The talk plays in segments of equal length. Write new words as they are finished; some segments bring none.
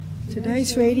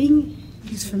Today's reading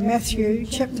is from Matthew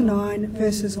chapter 9,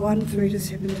 verses 1 through to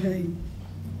 17.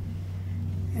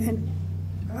 And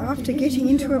after getting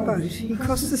into a boat, he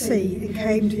crossed the sea and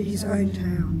came to his own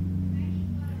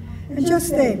town. And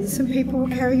just then, some people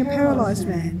were carrying a paralysed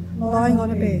man, lying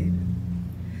on a bed.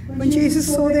 When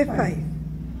Jesus saw their faith,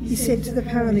 he said to the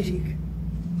paralytic,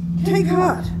 "Take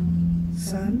heart,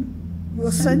 son,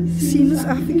 your sins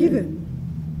are forgiven."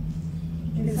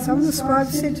 And some of the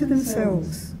scribes said to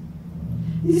themselves,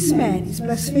 "This man is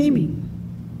blaspheming."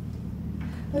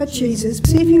 But Jesus,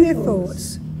 perceiving their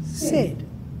thoughts, said,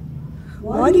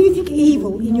 "Why do you think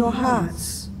evil in your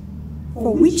hearts?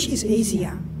 For which is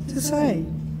easier, to say,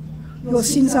 'Your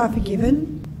sins are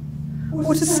forgiven,'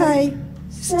 or to say,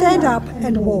 'Stand up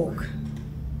and walk'?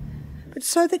 But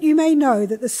so that you may know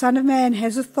that the Son of Man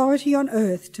has authority on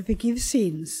earth to forgive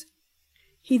sins."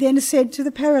 He then said to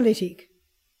the paralytic,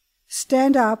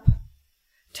 "Stand up,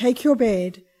 take your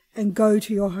bed, and go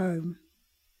to your home."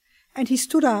 And he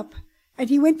stood up, and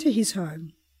he went to his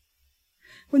home.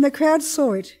 When the crowd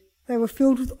saw it, they were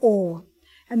filled with awe,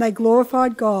 and they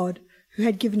glorified God, who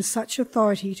had given such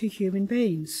authority to human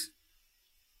beings.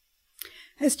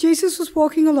 As Jesus was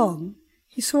walking along,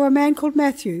 he saw a man called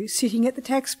Matthew sitting at the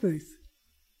tax booth.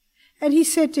 And he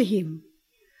said to him,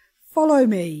 "Follow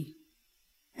me."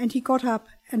 And he got up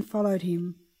and followed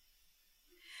him.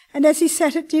 And as he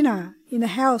sat at dinner in the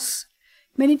house,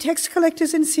 many tax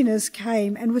collectors and sinners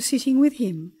came and were sitting with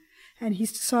him and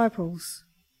his disciples.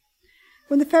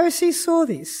 When the Pharisees saw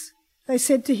this, they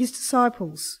said to his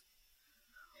disciples,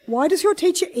 "Why does your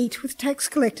teacher eat with tax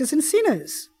collectors and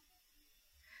sinners?"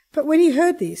 But when he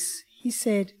heard this, he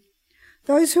said,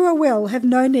 "Those who are well have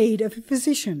no need of a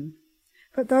physician,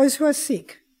 but those who are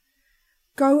sick.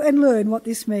 Go and learn what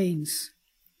this means.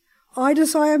 I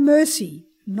desire mercy,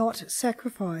 not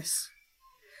sacrifice.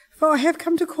 For I have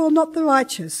come to call not the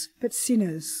righteous, but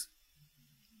sinners."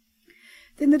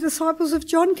 Then the disciples of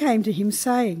John came to him,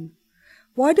 saying,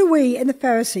 "Why do we and the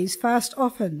Pharisees fast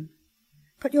often,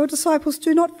 but your disciples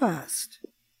do not fast?"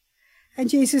 And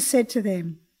Jesus said to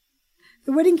them,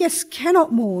 "The wedding guests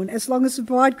cannot mourn as long as the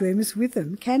bridegroom is with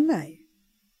them, can they?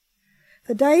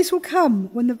 The days will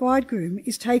come when the bridegroom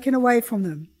is taken away from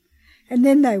them, and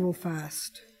then they will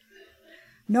fast.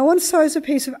 No one sews a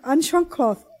piece of unshrunk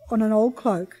cloth on an old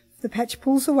cloak. The patch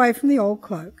pulls away from the old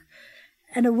cloak,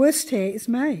 and a worse tear is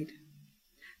made.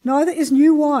 Neither is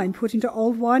new wine put into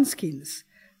old wineskins.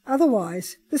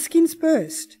 Otherwise, the skins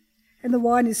burst, and the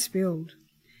wine is spilled,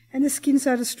 and the skins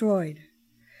are destroyed.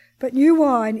 But new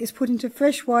wine is put into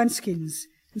fresh wineskins,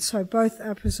 and so both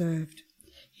are preserved."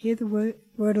 Hear the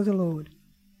word of the Lord.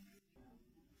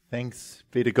 Thanks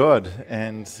be to God,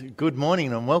 and good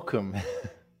morning and welcome.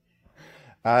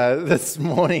 This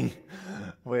morning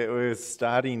we're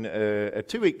starting a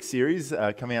 2-week series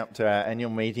coming up to our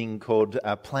annual meeting called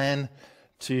Plan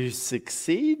to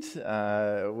Succeed.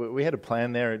 We had a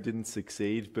plan there, it didn't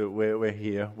succeed, but we're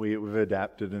here. We've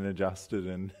adapted and adjusted,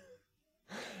 and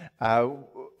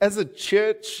as a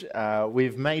church,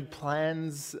 we've made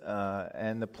plans,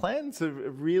 and the plans have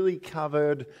really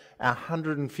covered our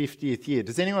 150th year.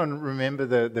 Does anyone remember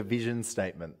the vision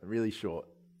statement? Really short.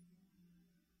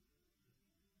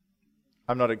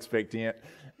 I'm not expecting it.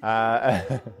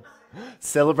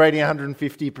 Celebrating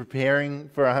 150, preparing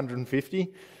for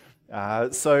 150.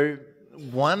 So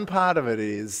one part of it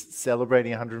is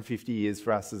celebrating 150 years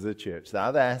for us as a church. The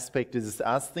other aspect is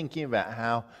us thinking about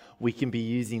how we can be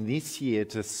using this year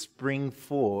to spring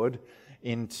forward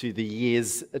into the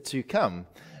years to come.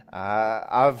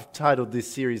 I've titled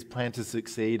this series Plan to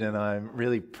Succeed, and I'm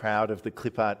really proud of the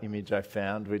clip art image I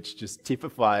found, which just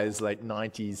typifies like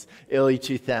 90s, early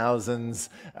 2000s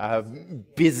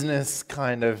business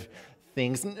kind of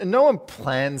things. No one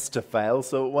plans to fail,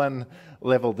 so at one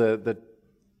level the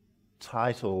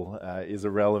title is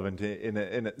irrelevant in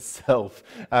itself,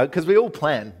 because we all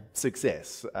plan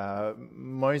success.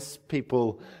 Most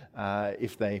people,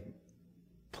 if they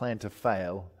plan to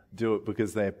fail, do it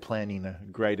because they're planning a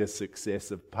greater success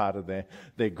of part of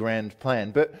their grand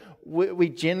plan. But we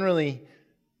generally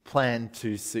plan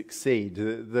to succeed.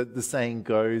 The saying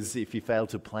goes, if you fail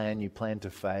to plan, you plan to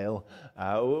fail.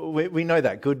 We know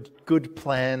that. Good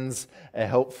plans are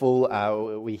helpful.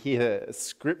 We hear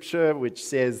scripture which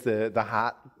says the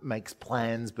heart makes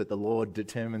plans, but the Lord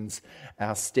determines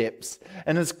our steps.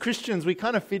 And as Christians, we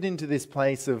kind of fit into this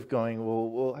place of going,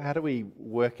 well, how do we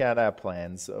work out our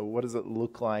plans? What does it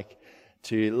look like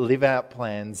to live out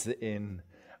plans in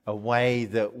a way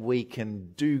that we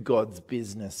can do God's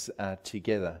business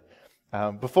together?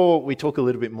 Before we talk a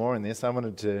little bit more on this, I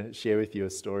wanted to share with you a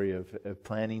story of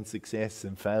planning success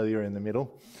and failure in the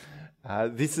middle.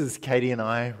 This is Katie and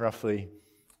I, roughly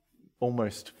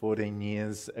almost 14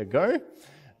 years ago.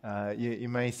 You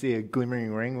may see a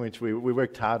glimmering ring, which we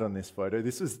worked hard on this photo.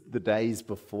 This was the days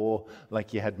before,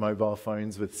 like, you had mobile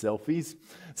phones with selfies.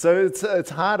 So it's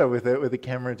harder with a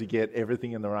camera to get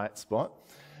everything in the right spot.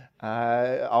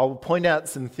 I'll point out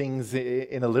some things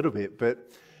in a little bit,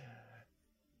 but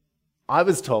I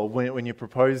was told when you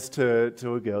proposed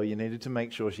to a girl, you needed to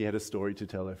make sure she had a story to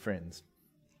tell her friends.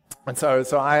 And so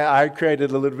I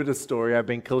created a little bit of story. I've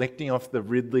been collecting off the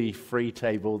Ridley Free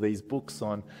Table these books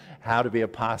on how to be a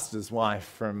pastor's wife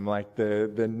from like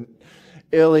the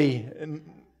early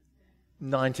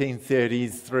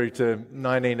 1930s through to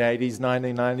 1980s,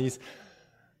 1990s.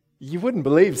 You wouldn't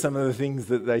believe some of the things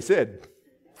that they said.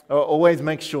 Always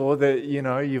make sure that,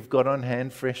 you've got on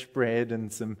hand fresh bread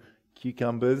and some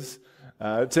cucumbers.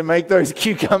 To make those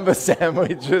cucumber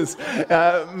sandwiches,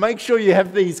 make sure you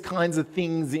have these kinds of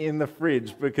things in the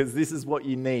fridge, because this is what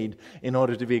you need in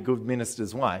order to be a good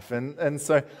minister's wife. And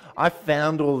so I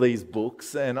found all these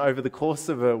books, and over the course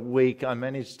of a week I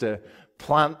managed to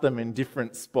plant them in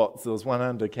different spots. There was one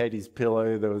under Katie's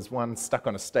pillow, there was one stuck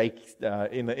on a stake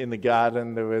in the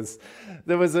garden, there was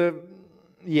a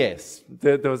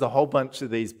whole bunch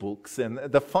of these books, and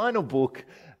the final book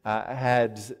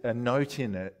had a note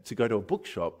in it to go to a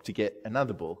bookshop to get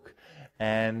another book.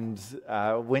 And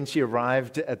when she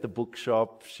arrived at the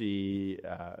bookshop, she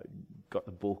got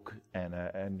the book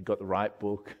and got the right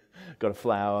book, got a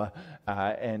flower,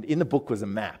 and in the book was a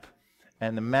map.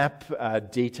 And the map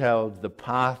detailed the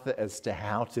path as to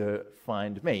how to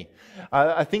find me.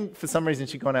 I think for some reason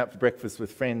she'd gone out for breakfast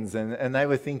with friends, and they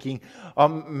were thinking,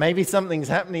 maybe something's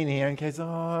happening here. In case,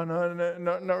 no,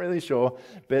 not really sure.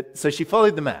 But so she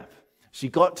followed the map. She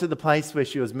got to the place where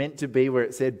she was meant to be, where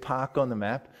it said park on the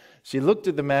map. She looked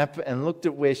at the map and looked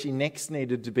at where she next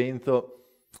needed to be and thought,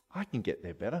 I can get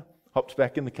there better. Hopped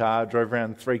back in the car, drove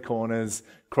around 3 corners,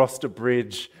 crossed a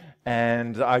bridge,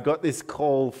 and I got this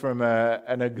call from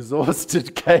an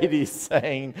exhausted Katie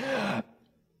saying,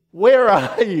 where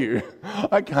are you?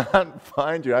 I can't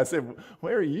find you. I said,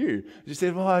 where are you? She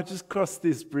said, well, I just crossed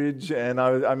this bridge, and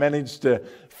I managed to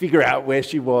figure out where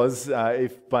she was.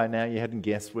 If by now you hadn't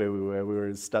guessed where we were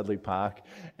at Studley Park,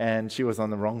 and she was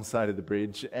on the wrong side of the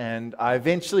bridge. And I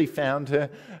eventually found her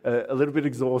a little bit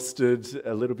exhausted,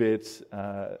 a little bit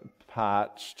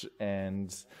parched,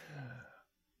 and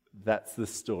that's the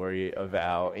story of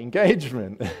our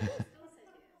engagement.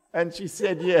 And she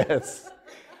said yes.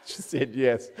 She said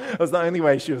yes. It was the only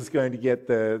way she was going to get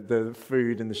the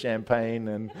food and the champagne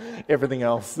and everything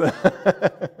else.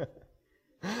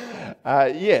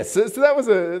 Yes, so that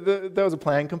was a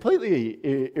plan,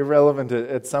 completely irrelevant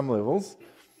at some levels.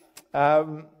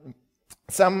 Some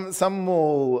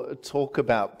will talk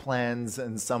about plans,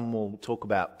 and some will talk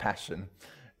about passion.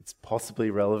 It's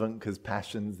possibly relevant because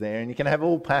passion's there, and you can have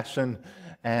all passion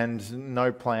and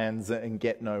no plans and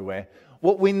get nowhere.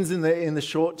 What wins in the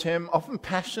short term? Often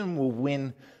passion will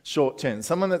win short term.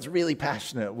 Someone that's really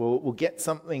passionate will get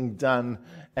something done,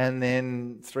 and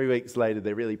then 3 weeks later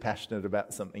they're really passionate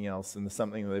about something else, and the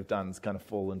something that they've done has kind of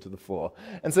fallen to the floor.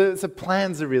 And so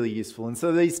plans are really useful. And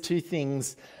so these two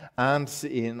things aren't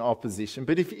in opposition.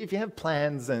 But if you have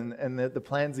plans and the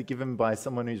plans are given by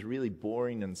someone who's really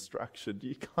boring and structured,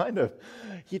 you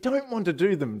don't want to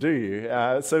do them, do you?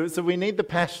 So we need the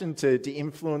passion to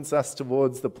influence us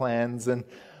towards the plans. And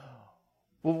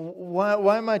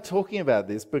why am I talking about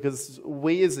this? Because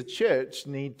we as a church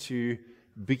need to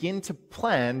begin to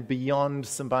plan beyond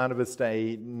St. Barnabas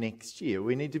Day next year.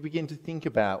 We need to begin to think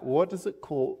about, what does it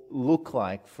look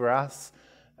like for us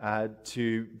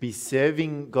to be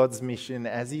serving God's mission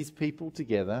as His people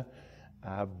together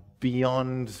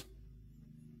beyond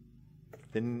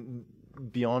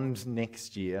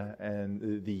next year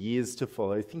and the years to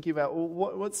follow, thinking about,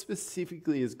 what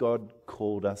specifically has God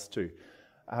called us to?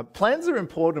 Plans are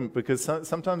important because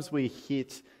sometimes we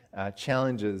hit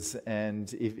challenges,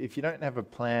 and if you don't have a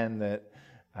plan that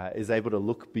is able to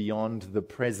look beyond the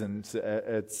present,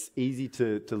 it's easy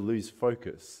to lose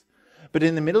focus. But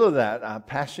in the middle of that,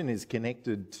 passion is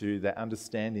connected to that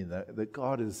understanding that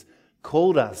God has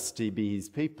called us to be His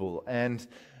people. And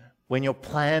when your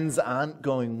plans aren't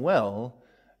going well,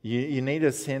 you need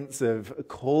a sense of a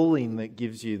calling that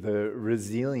gives you the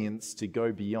resilience to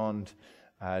go beyond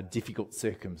difficult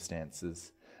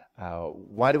circumstances.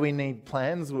 Why do we need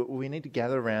plans? We need to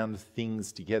gather around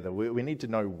things together. We need to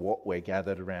know what we're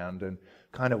gathered around and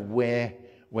kind of where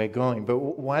we're going. But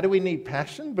why do we need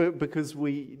passion? Because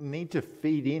we need to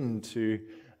feed into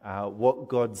what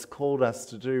God's called us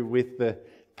to do with the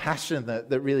passion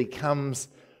that really comes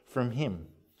from Him.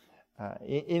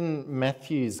 In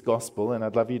Matthew's Gospel, and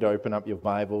I'd love you to open up your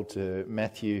Bible to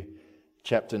Matthew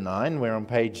chapter 9, we're on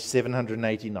page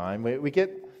 789, where we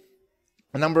get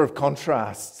a number of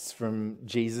contrasts from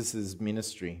Jesus'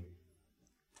 ministry.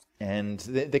 And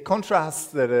the contrasts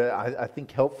that are, I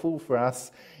think, helpful for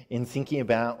us in thinking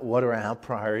about what are our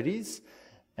priorities.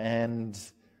 And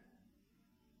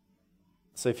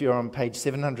so if you're on page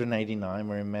 789,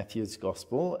 we're in Matthew's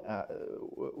Gospel,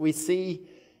 we see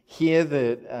here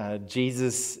that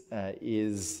Jesus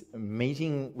is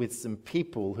meeting with some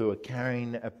people who are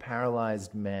carrying a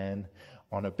paralyzed man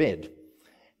on a bed.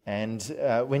 And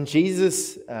when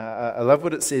Jesus, I love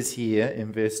what it says here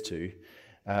in verse 2,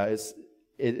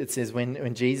 it says,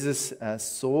 when Jesus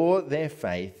saw their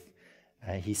faith,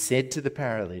 he said to the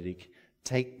paralytic,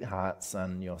 "Take heart,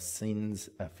 son, your sins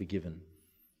are forgiven."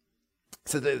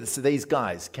 So these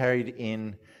guys carried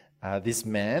in this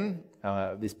man,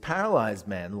 this paralyzed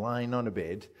man lying on a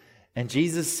bed, and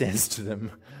Jesus says to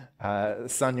them,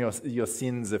 "Son, your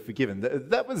sins are forgiven."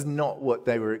 That was not what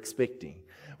they were expecting.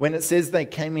 When it says they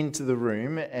came into the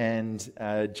room and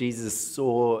Jesus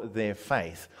saw their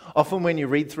faith, often when you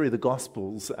read through the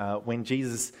Gospels, when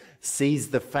Jesus sees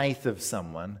the faith of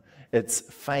someone, it's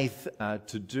faith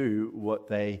to do what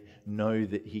they know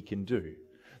that he can do.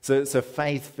 So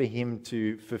faith for him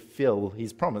to fulfill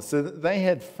his promise. So they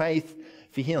had faith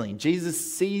for healing.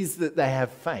 Jesus sees that they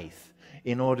have faith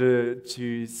in order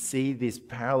to see this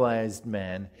paralyzed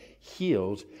man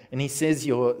healed. And he says,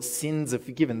 "Your sins are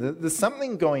forgiven." There's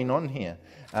something going on here.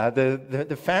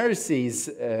 The Pharisees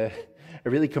are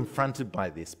really confronted by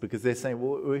this because they're saying,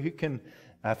 well, who can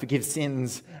forgive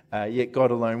sins yet God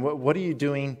alone? What are you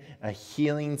doing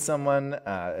healing someone?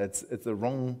 It's the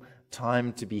wrong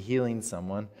time to be healing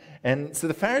someone. And so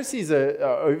the Pharisees are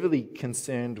overly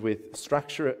concerned with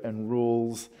structure and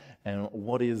rules and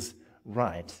what is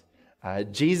right.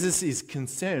 Jesus is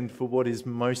concerned for what is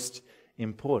most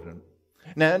important.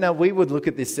 Now we would look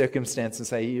at this circumstance and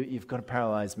say, you've got a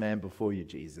paralyzed man before you,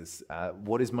 Jesus.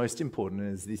 What is most important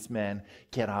is this man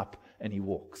get up and he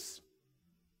walks.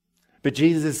 But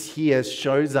Jesus here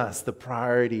shows us the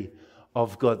priority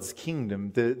of God's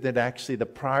kingdom, that actually the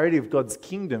priority of God's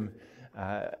kingdom,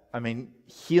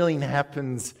 healing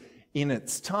happens in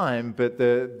its time, but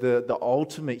the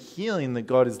ultimate healing that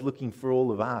God is looking for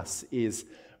all of us is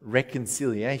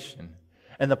reconciliation.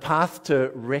 And the path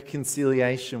to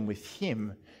reconciliation with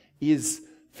him is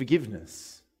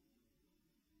forgiveness.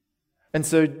 And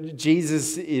so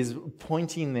Jesus is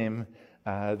pointing them,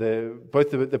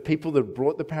 both the people that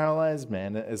brought the paralyzed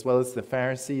man, as well as the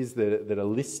Pharisees that are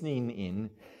listening in,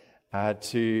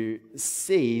 to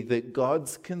see that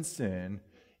God's concern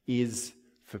is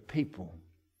for people.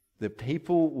 That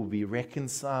people will be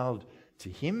reconciled to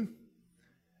him,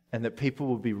 and that people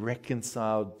will be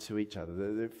reconciled to each other.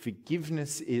 That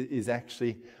forgiveness is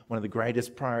actually one of the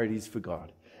greatest priorities for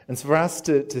God. And so for us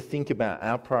to think about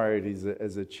our priorities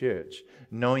as a church,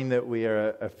 knowing that we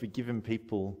are a forgiven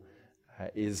people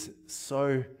is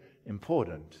so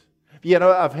important. But yet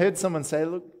I've heard someone say,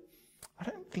 look, I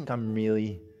don't think I'm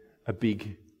really a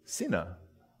big sinner.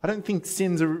 I don't think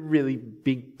sin's a really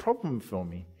big problem for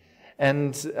me.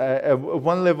 And at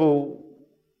one level,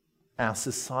 our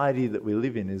society that we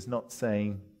live in is not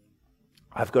saying,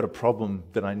 I've got a problem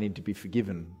that I need to be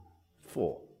forgiven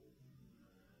for.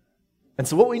 And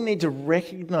so what we need to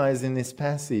recognize in this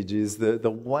passage is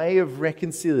the way of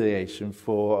reconciliation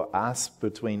for us,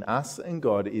 between us and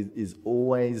God, is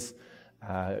always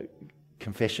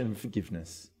confession and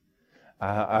forgiveness.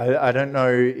 I don't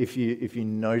know if you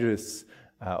notice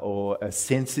or are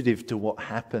sensitive to what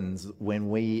happens when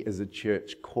we as a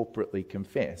church corporately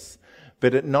confess.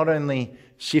 But it not only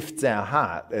shifts our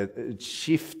heart, it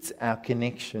shifts our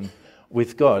connection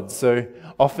with God. So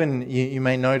often you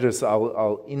may notice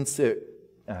I'll insert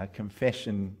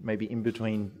confession maybe in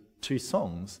between two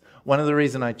songs. One of the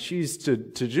reasons I choose to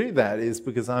do that is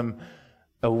because I'm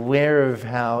aware of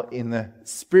how in the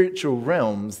spiritual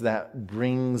realms that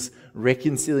brings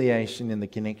reconciliation in the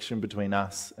connection between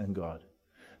us and God.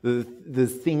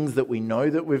 There's things that we know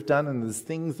that we've done, and there's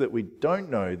things that we don't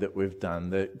know that we've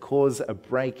done that cause a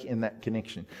break in that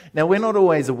connection. Now, we're not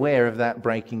always aware of that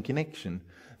break in connection.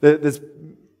 There's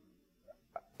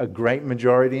a great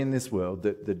majority in this world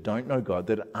that don't know God,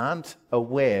 that aren't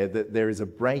aware that there is a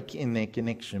break in their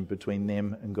connection between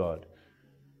them and God.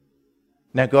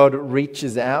 Now, God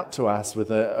reaches out to us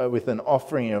with an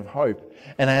offering of hope,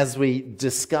 and as we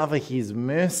discover his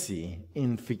mercy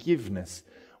in forgiveness,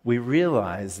 we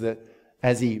realize that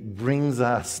as he brings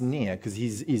us near, because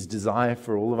his desire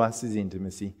for all of us is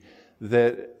intimacy,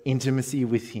 that intimacy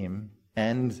with him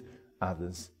and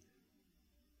others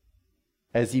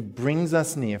as he brings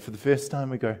us near, for the first time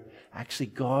we go, actually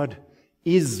God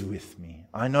is with me.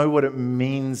 I know what it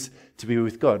means to be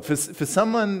with God. For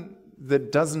someone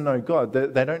that doesn't know God,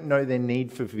 they don't know their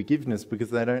need for forgiveness because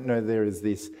they don't know there is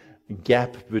this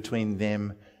gap between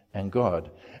them and God.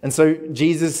 And so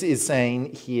Jesus is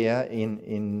saying here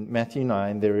in Matthew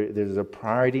 9, there's a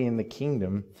priority in the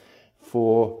kingdom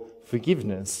for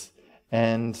forgiveness.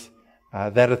 And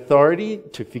that authority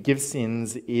to forgive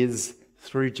sins is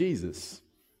through Jesus.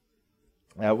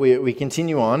 We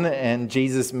continue on, and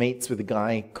Jesus meets with a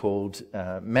guy called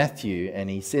Matthew, and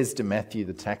he says to Matthew,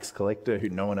 the tax collector, who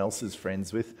no one else is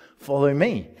friends with, "Follow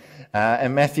me."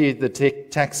 And Matthew, the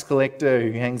tax collector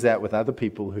who hangs out with other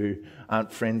people who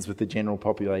aren't friends with the general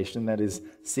population, that is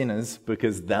sinners,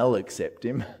 because they'll accept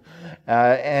him.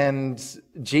 And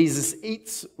Jesus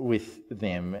eats with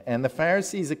them, and the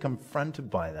Pharisees are confronted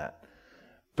by that,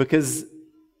 because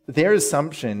their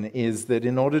assumption is that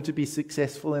in order to be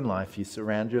successful in life, you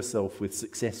surround yourself with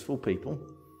successful people.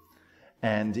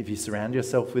 And if you surround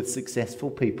yourself with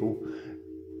successful people...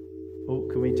 Oh,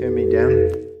 can we turn me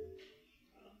down?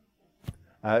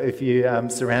 If you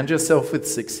surround yourself with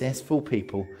successful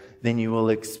people, then you will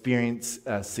experience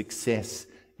success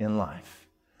in life.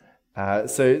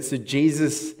 So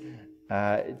Jesus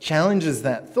challenges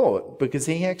that thought, because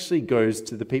he actually goes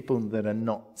to the people that are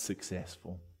not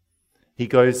successful. He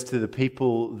goes to the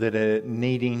people that are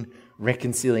needing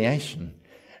reconciliation,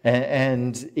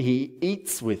 and he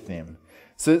eats with them.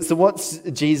 So what's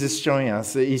Jesus showing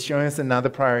us? He's showing us another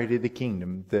priority of the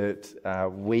kingdom, that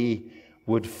we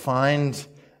would find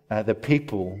the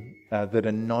people that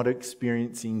are not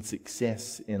experiencing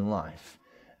success in life,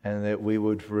 and that we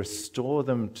would restore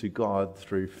them to God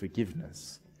through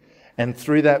forgiveness. And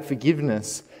through that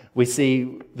forgiveness, we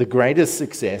see the greatest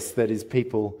success, that is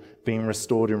people being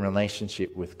restored in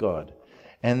relationship with God.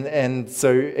 And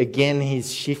so again,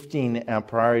 he's shifting our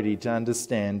priority to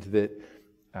understand that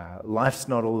life's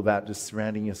not all about just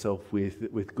surrounding yourself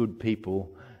with good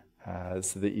people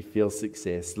so that you feel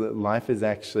success. Life is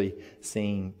actually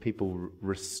seeing people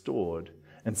restored.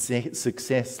 And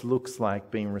success looks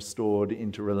like being restored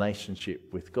into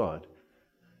relationship with God.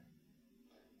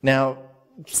 Now,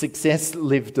 success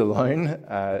lived alone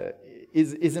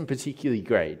isn't particularly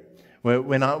great.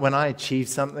 When I achieve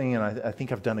something and I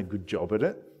think I've done a good job at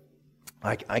it,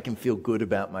 I can feel good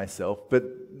about myself. But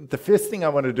the first thing I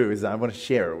want to do is I want to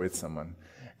share it with someone.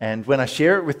 And when I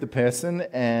share it with the person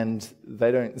and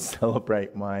they don't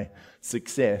celebrate my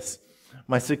success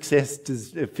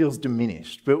it feels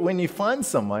diminished. But when you find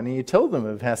someone and you tell them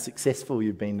of how successful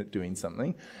you've been at doing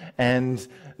something, and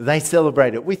they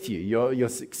celebrate it with you, your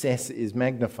success is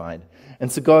magnified.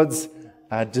 And so God's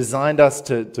designed us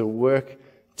to work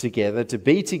together, to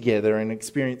be together and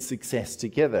experience success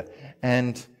together.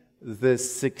 And the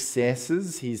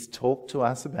successes he's talked to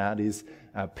us about is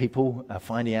people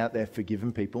finding out they're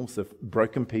forgiven people, so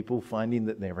broken people finding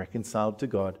that they're reconciled to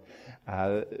God.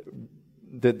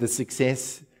 The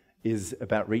success is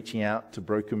about reaching out to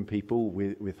broken people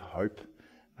with hope,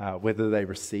 whether they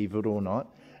receive it or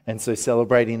not. And so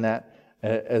celebrating that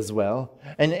as well.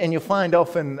 And you'll find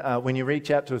often when you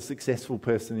reach out to a successful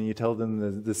person and you tell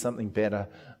them there's something better,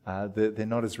 they're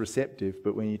not as receptive.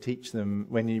 But when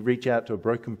you reach out to a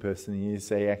broken person and you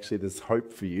say, actually, there's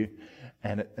hope for you,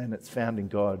 and it's found in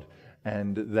God,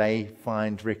 and they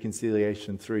find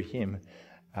reconciliation through him,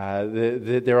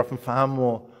 they're often far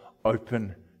more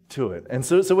open to it. And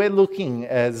so we're looking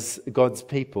as God's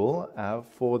people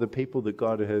for the people that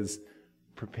God has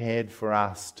prepared for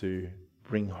us to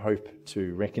bring hope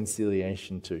to,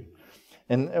 reconciliation to.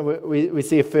 And we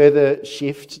see a further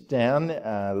shift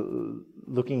down,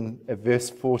 looking at verse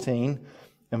 14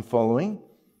 and following.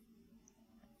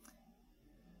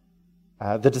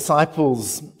 The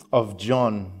disciples of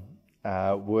John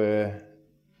were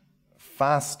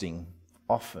fasting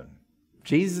often.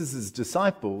 Jesus'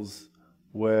 disciples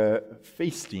were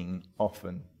feasting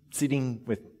often, sitting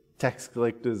with tax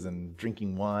collectors and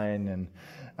drinking wine. And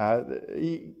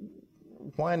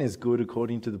wine is good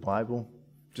according to the Bible.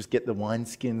 Just get the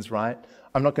wineskins right.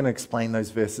 I'm not going to explain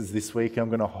those verses this week. I'm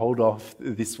going to hold off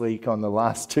this week on the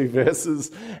last two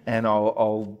verses, and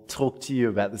I'll talk to you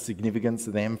about the significance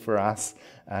of them for us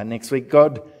next week.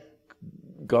 God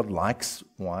likes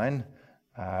wine.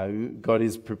 God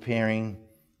is preparing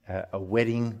a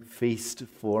wedding feast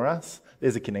for us.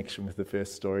 There's a connection with the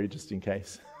first story, just in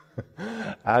case.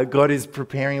 God is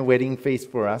preparing a wedding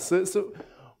feast for us. So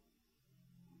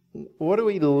what are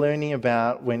we learning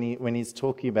about when he's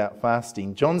talking about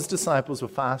fasting? John's disciples were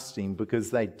fasting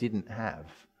because they didn't have.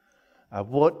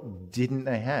 What didn't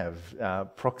they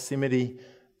have? Proximity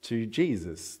to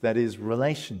Jesus, that is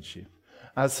relationship.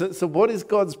 So what is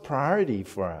God's priority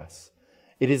for us?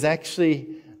 It is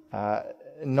actually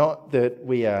not that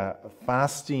we are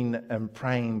fasting and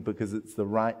praying because it's the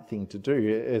right thing to do.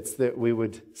 It's that we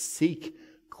would seek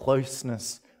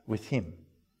closeness with Him.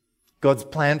 God's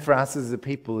plan for us as a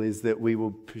people is that we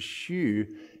will pursue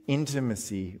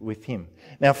intimacy with Him.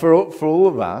 Now, for all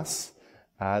of us,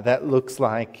 that looks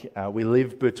like we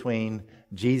live between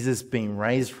Jesus being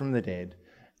raised from the dead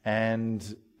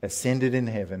and ascended in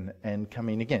heaven and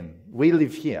coming again. We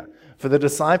live here. For the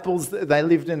disciples, they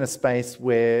lived in a space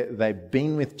where they've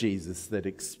been with Jesus, that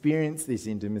experienced this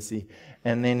intimacy,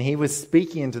 and then He was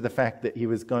speaking into the fact that He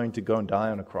was going to go and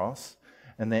die on a cross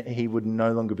and that He would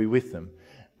no longer be with them.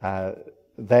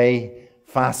 They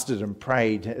fasted and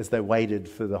prayed as they waited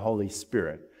for the Holy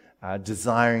Spirit,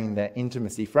 desiring that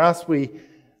intimacy. For us, we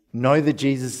know that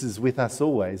Jesus is with us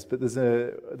always, but there's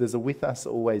a with us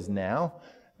always now,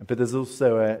 but there's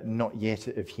also a not yet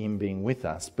of Him being with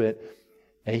us. But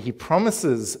He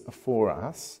promises for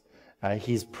us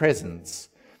His presence.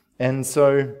 And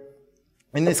so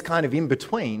in this kind of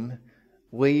in-between,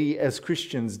 we as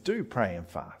Christians do pray and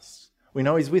fast. We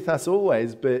know He's with us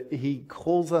always, but He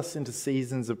calls us into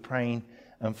seasons of praying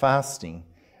and fasting.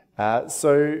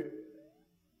 So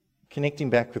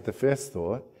connecting back with the first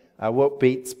thought, what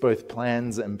beats both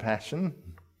plans and passion?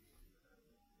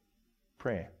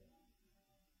 Prayer.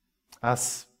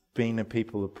 Us being a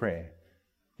people of prayer.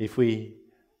 If we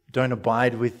don't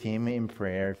abide with Him in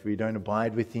prayer, if we don't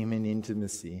abide with Him in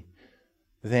intimacy,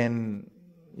 then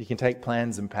you can take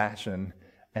plans and passion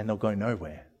and they'll go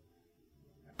nowhere.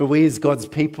 But we as God's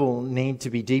people need to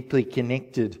be deeply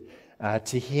connected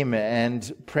to Him,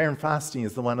 and prayer and fasting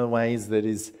is one of the ways that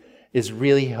is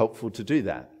really helpful to do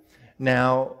that.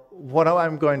 Now, what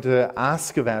I'm going to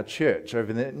ask of our church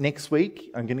over the next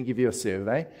week, I'm going to give you a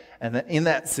survey, and in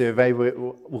that survey,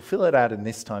 we'll fill it out in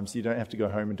this time so you don't have to go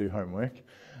home and do homework.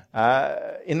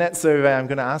 In that survey, I'm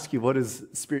going to ask you what has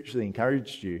spiritually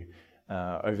encouraged you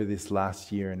over this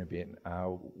last year and a bit.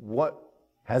 What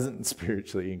hasn't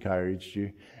spiritually encouraged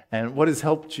you, and what has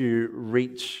helped you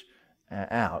reach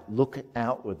out, look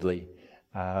outwardly.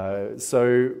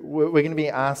 So we're going to be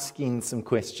asking some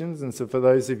questions, and so for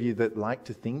those of you that like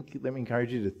to think, let me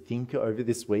encourage you to think over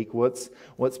this week what's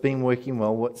been working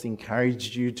well, what's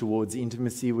encouraged you towards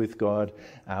intimacy with God,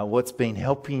 what's been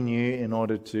helping you in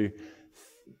order to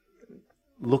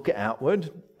look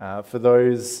outward. For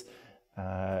those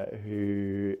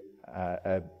who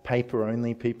are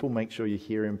paper-only people, make sure you're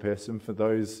here in person. For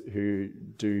those who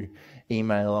do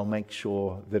email, I'll make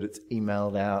sure that it's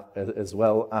emailed out as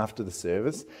well after the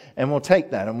service. And we'll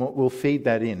take that and we'll feed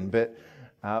that in. But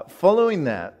following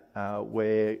that,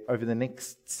 we're over the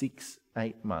next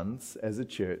 6-8 months as a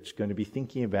church going to be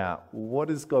thinking about what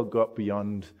has God got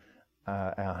beyond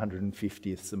our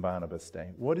 150th St. Barnabas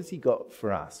Day. What has He got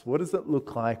for us? What does it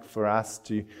look like for us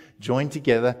to join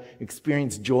together,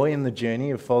 experience joy in the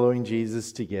journey of following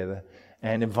Jesus together,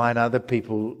 and invite other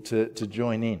people to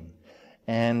join in?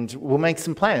 And we'll make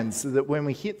some plans so that when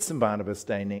we hit St. Barnabas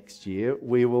Day next year,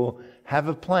 we will have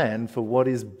a plan for what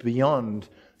is beyond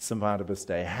St. Barnabas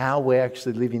Day, how we're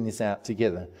actually living this out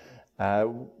together.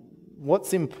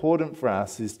 What's important for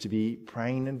us is to be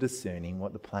praying and discerning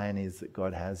what the plan is that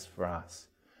God has for us.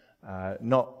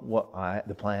 Not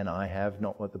the plan I have,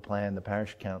 not what the plan the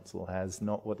parish council has,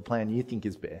 not what the plan you think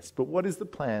is best, but what is the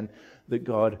plan that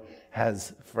God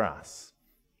has for us.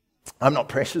 I'm not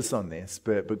precious on this,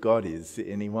 but God is,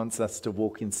 and He wants us to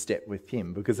walk in step with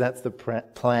Him, because that's the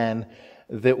plan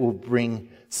that will bring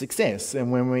success.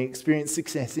 And when we experience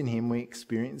success in Him, we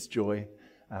experience joy.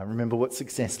 Remember what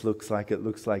success looks like. It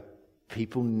looks like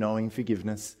people knowing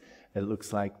forgiveness. It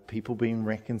looks like people being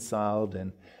reconciled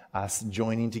and us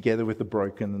joining together with the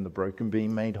broken and the broken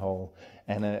being made whole.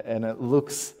 And it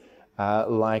looks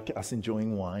like us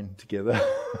enjoying wine together.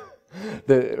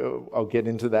 I'll get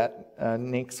into that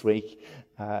next week.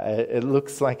 It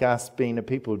looks like us being a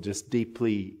people just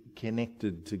deeply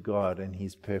connected to God and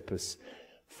His purpose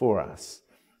for us.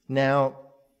 Now,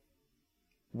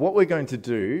 what we're going to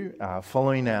do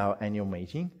following our annual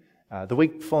meeting, the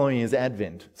week following is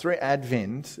Advent. Through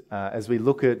Advent, as we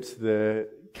look at the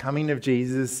coming of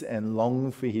Jesus and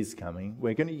long for His coming,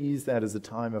 we're going to use that as a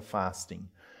time of fasting.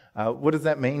 What does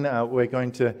that mean? We're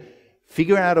going to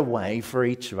figure out a way for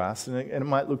each of us, and it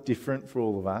might look different for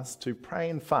all of us, to pray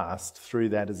and fast through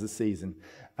that as a season.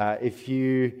 If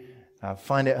you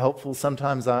find it helpful,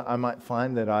 sometimes I might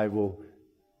find that I will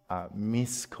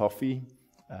miss coffee,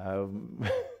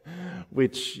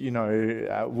 which,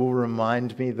 will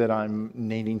remind me that I'm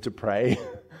needing to pray.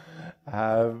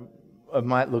 It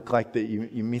might look like that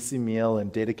you miss a meal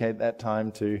and dedicate that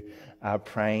time to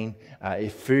praying.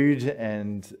 If food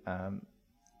and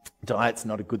diet's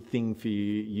not a good thing for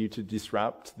you to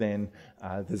disrupt, then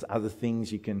there's other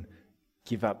things you can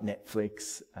give up.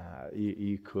 Netflix.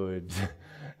 You could.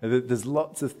 There's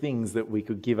lots of things that we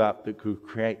could give up that could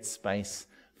create space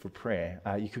for prayer.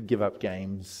 You could give up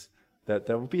games. That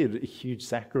would be a huge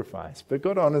sacrifice, but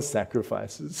God honours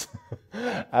sacrifices.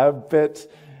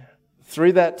 But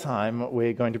through that time,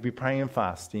 we're going to be praying and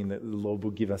fasting that the Lord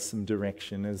will give us some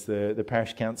direction as the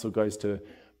parish council goes to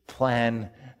plan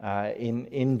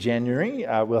in January.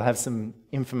 We'll have some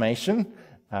information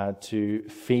to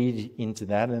feed into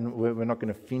that, and we're not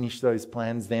going to finish those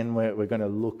plans then. We're going to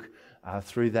look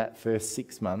through that first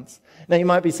 6 months. Now you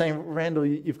might be saying, Randall,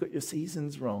 you've got your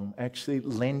seasons wrong. Actually,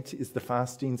 Lent is the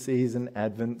fasting season,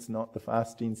 Advent's not the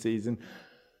fasting season.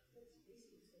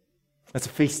 It's a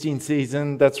feasting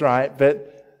season, that's right,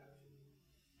 but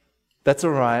that's all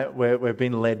right. We're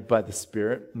being led by the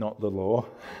Spirit, not the law.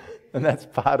 And that's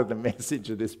part of the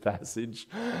message of this passage.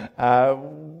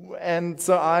 And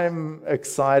so I'm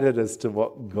excited as to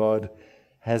what God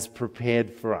has prepared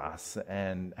for us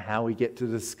and how we get to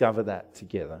discover that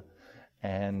together.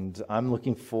 And I'm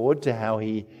looking forward to how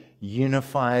He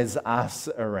unifies us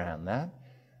around that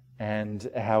and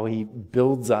how He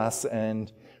builds us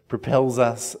and propels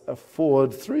us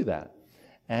forward through that.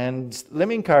 And let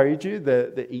me encourage you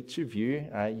that each of you,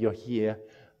 you're here,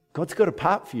 God's got a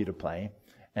part for you to play,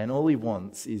 and all He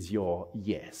wants is your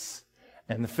yes.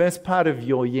 And the first part of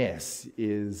your yes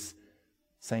is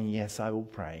saying, yes, I will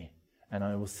pray. And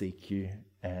I will seek you,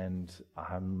 and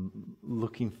I'm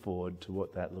looking forward to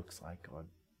what that looks like, God.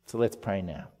 So let's pray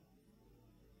now.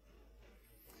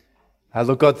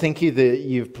 Lord God, thank you that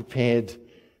you've prepared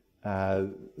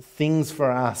things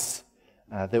for us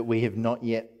that we have not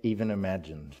yet even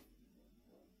imagined.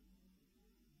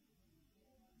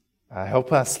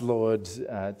 Help us, Lord,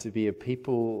 to be a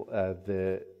people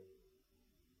that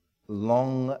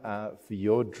long for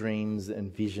your dreams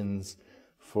and visions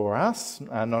for us,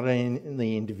 not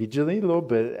only individually, Lord,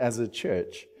 but as a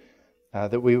church,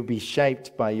 that we will be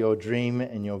shaped by your dream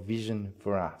and your vision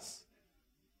for us.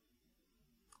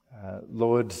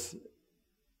 Lord,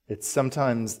 it's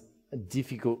sometimes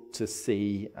difficult to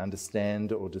see,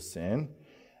 understand, or discern.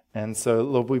 And so,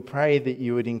 Lord, we pray that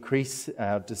you would increase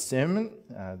our discernment,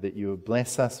 that you would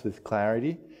bless us with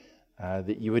clarity,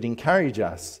 that you would encourage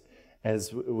us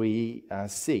as we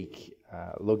seek.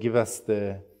 Lord, give us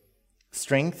the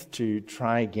strength to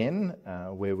try again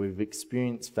where we've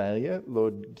experienced failure.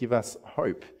 Lord, give us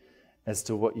hope as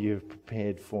to what you've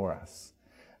prepared for us.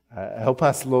 Help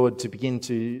us, Lord, to begin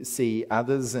to see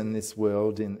others in this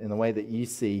world in the way that you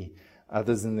see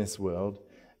others in this world,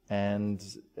 and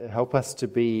help us to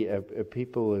be a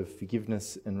people of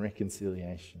forgiveness and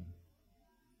reconciliation.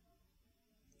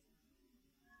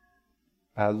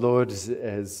 Lord,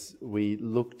 as we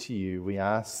look to you, we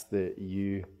ask that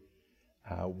you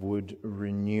would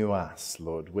renew us,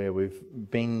 Lord, where we've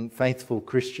been faithful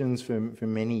Christians for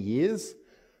many years.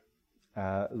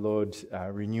 Lord,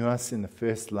 renew us in the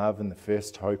first love and the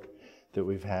first hope that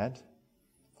we've had.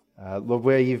 Lord,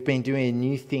 where you've been doing a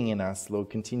new thing in us, Lord,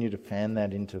 continue to fan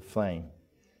that into flame.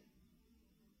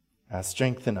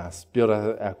 Strengthen us, build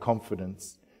our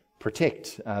confidence,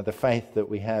 protect the faith that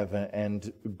we have,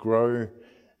 and grow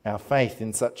our faith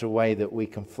in such a way that we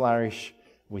can flourish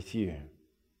with you.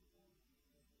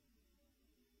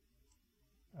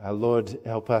 Lord,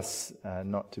 help us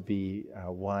not to be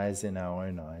wise in our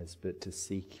own eyes, but to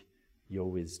seek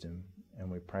your wisdom. And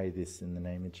we pray this in the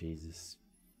name of Jesus.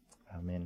 Amen.